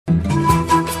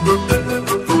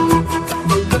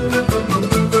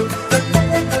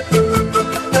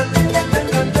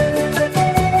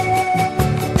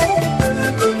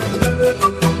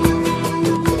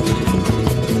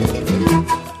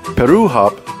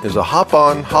is a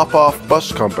hop-on, hop-off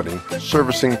bus company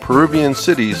servicing Peruvian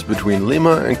cities between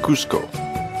Lima and Cusco.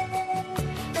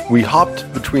 We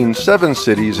hopped between 7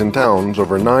 cities and towns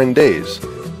over 9 days,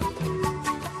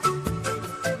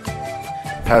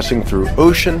 passing through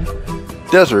ocean,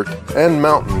 desert, and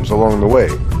mountains along the way.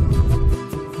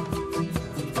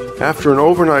 After an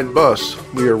overnight bus,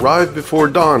 we arrived before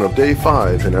dawn of day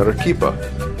 5 in Arequipa.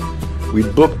 We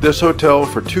booked this hotel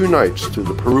for 2 nights through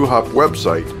the Peru Hop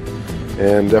website,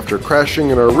 and after crashing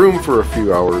in our room for a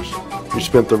few hours, we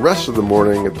spent the rest of the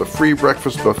morning at the free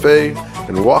breakfast buffet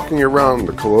and walking around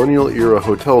the colonial-era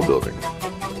hotel building.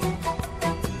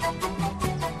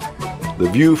 The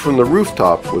view from the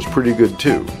rooftop was pretty good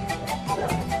too.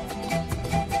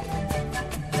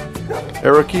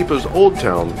 Arequipa's Old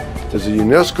Town is a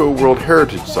UNESCO World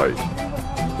Heritage Site.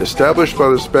 Established by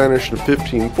the Spanish in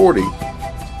 1540,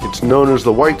 it's known as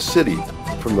the White City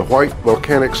from the white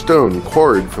volcanic stone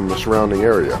quarried from the surrounding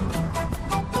area.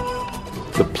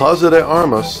 The Plaza de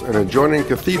Armas and adjoining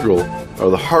cathedral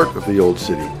are the heart of the old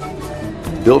city,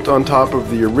 built on top of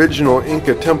the original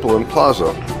Inca temple and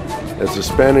plaza, as the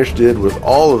Spanish did with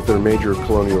all of their major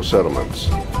colonial settlements.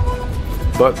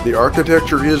 But the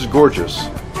architecture is gorgeous,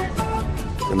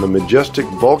 and the majestic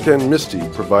Volcan Misty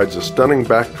provides a stunning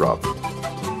backdrop.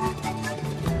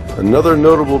 Another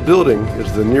notable building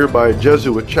is the nearby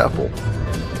Jesuit Chapel.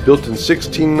 Built in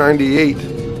 1698,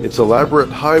 its elaborate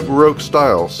high Baroque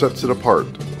style sets it apart.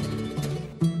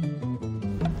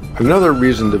 Another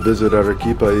reason to visit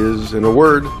Arequipa is, in a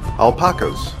word,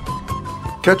 alpacas.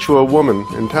 Quechua women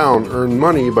in town earn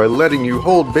money by letting you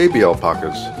hold baby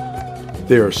alpacas.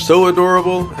 They are so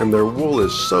adorable and their wool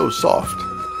is so soft.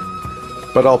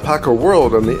 But Alpaca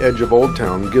World on the edge of Old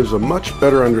Town gives a much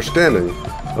better understanding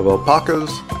of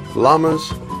alpacas,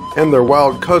 llamas, and their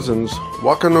wild cousins,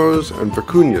 huacanos and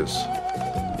vicuñas.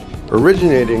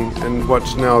 Originating in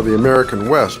what's now the American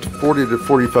West 40 to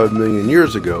 45 million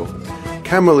years ago,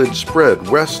 camelids spread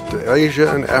west to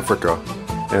Asia and Africa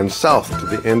and south to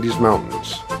the Andes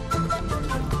Mountains.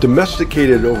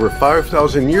 Domesticated over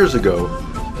 5,000 years ago,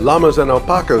 llamas and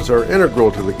alpacas are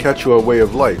integral to the Quechua way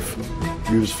of life,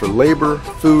 used for labor,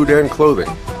 food, and clothing.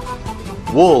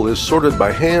 Wool is sorted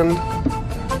by hand,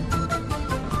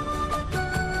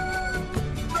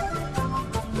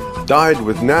 dyed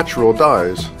with natural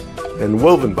dyes, and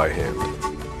woven by hand.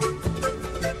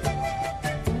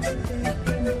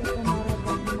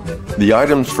 The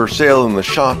items for sale in the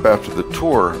shop after the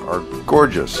tour are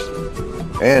gorgeous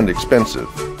and expensive.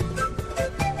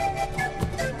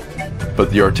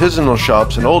 But the artisanal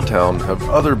shops in Old Town have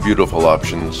other beautiful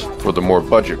options for the more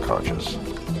budget conscious.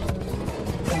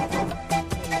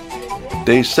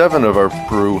 Day 7 of our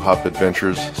Peru Hop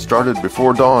adventures started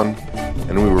before dawn,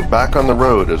 and we were back on the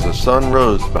road as the sun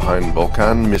rose behind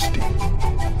Volcan Misty.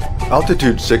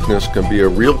 Altitude sickness can be a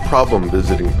real problem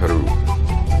visiting Peru.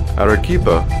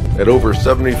 Arequipa, at over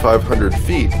 7,500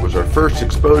 feet, was our first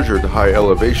exposure to high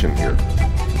elevation here.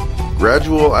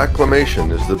 Gradual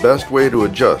acclimation is the best way to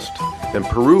adjust, and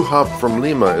Peru Hop from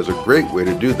Lima is a great way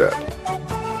to do that.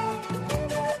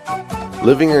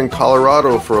 Living in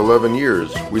Colorado for 11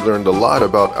 years, we learned a lot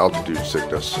about altitude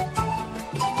sickness.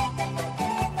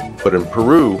 But in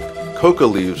Peru, coca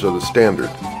leaves are the standard.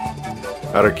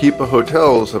 Arequipa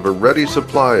hotels have a ready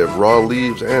supply of raw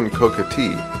leaves and coca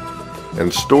tea,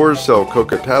 and stores sell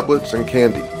coca tablets and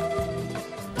candy.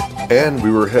 And we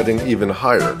were heading even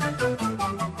higher.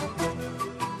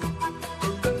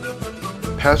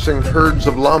 Passing herds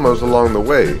of llamas along the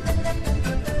way,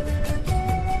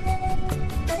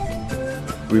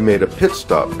 we made a pit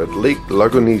stop at Lake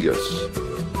Lagunillas.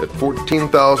 At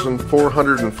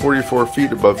 14,444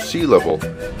 feet above sea level,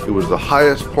 it was the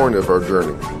highest point of our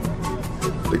journey.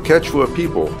 The Quechua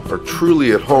people are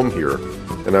truly at home here,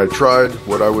 and I tried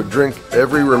what I would drink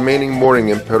every remaining morning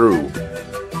in Peru,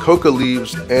 coca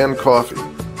leaves and coffee.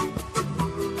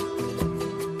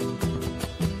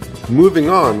 Moving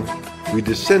on, we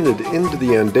descended into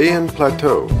the Andean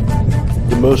Plateau,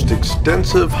 the most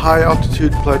extensive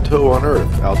high-altitude plateau on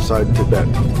Earth outside Tibet.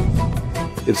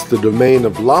 It's the domain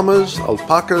of llamas,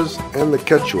 alpacas, and the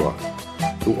Quechua,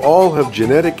 who all have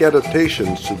genetic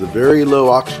adaptations to the very low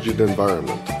oxygen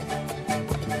environment.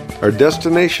 Our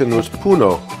destination was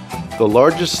Puno, the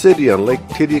largest city on Lake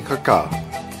Titicaca.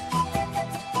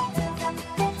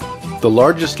 The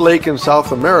largest lake in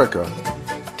South America,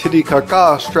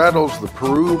 Titicaca straddles the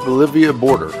Peru-Bolivia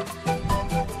border.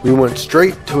 We went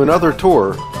straight to another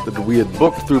tour that we had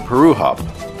booked through Peru Hop,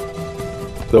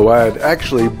 though I had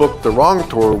actually booked the wrong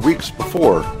tour weeks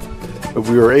before, but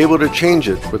we were able to change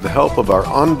it with the help of our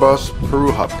on-bus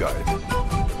Peru Hop guide.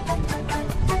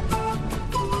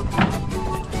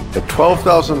 At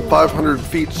 12,500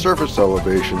 feet surface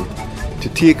elevation,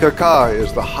 Titicaca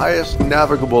is the highest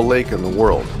navigable lake in the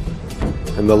world,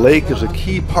 and the lake is a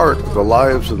key part of the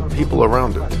lives of the people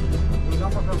around it.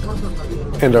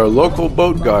 And our local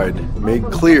boat guide made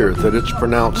clear that it's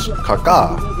pronounced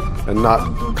Caca and not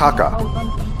Caca.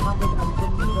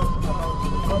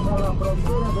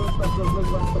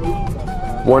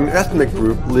 One ethnic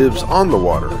group lives on the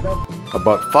water,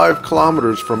 about 5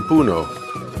 kilometers from Puno,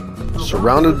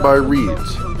 surrounded by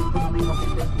reeds.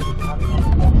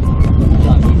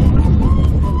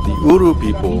 The Uru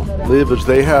people live as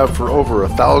they have for over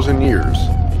 1,000 years,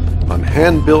 on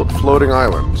hand-built floating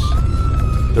islands.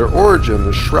 Their origin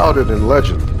is shrouded in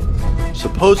legend.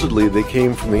 Supposedly they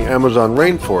came from the Amazon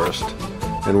rainforest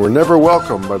and were never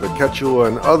welcomed by the Quechua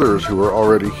and others who were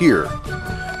already here,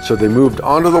 so they moved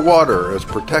onto the water as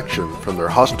protection from their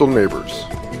hostile neighbors.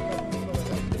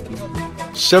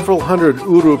 Several hundred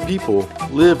Uru people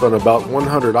live on about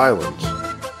 100 islands,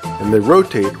 and they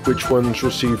rotate which ones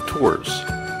receive tours.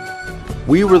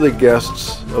 We were the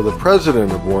guests of the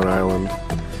president of one island,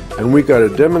 and we got a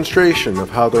demonstration of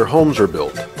how their homes are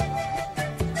built.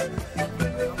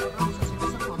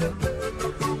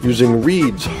 Using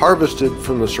reeds harvested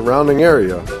from the surrounding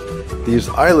area, these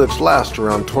islets last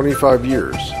around 25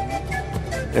 years.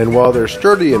 And while they're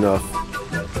sturdy enough,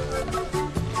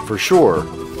 for sure,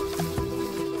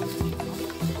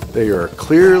 they are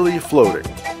clearly floating.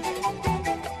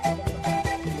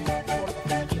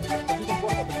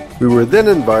 We were then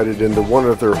invited into one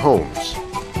of their homes.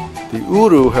 The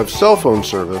Uru have cell phone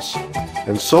service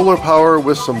and solar power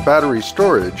with some battery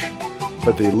storage,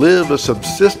 but they live a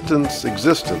subsistence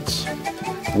existence.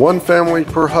 One family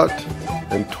per hut,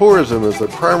 and tourism is the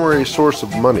primary source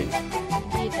of money.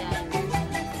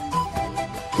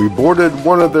 We boarded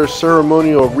one of their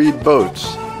ceremonial reed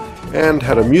boats and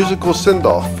had a musical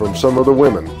send-off from some of the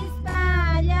women.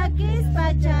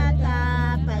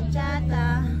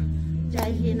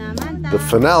 The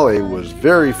finale was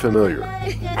very familiar.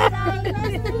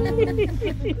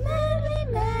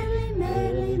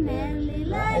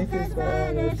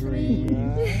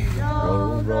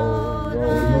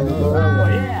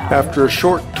 After a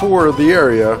short tour of the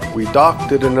area, we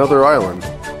docked at another island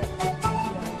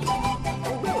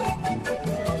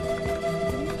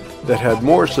that had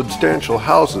more substantial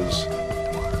houses,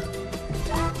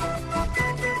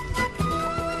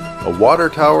 a water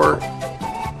tower,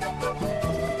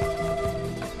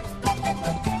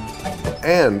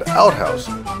 and outhouses.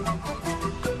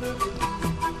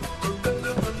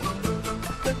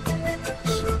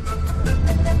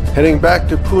 Heading back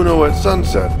to Puno at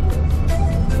sunset,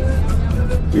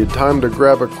 we had time to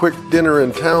grab a quick dinner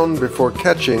in town before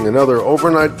catching another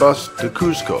overnight bus to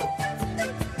Cusco.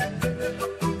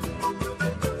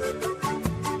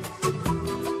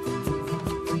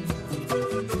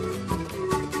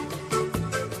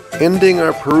 Ending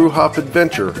our Peru Hop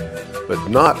adventure, but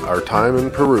not our time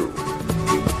in Peru.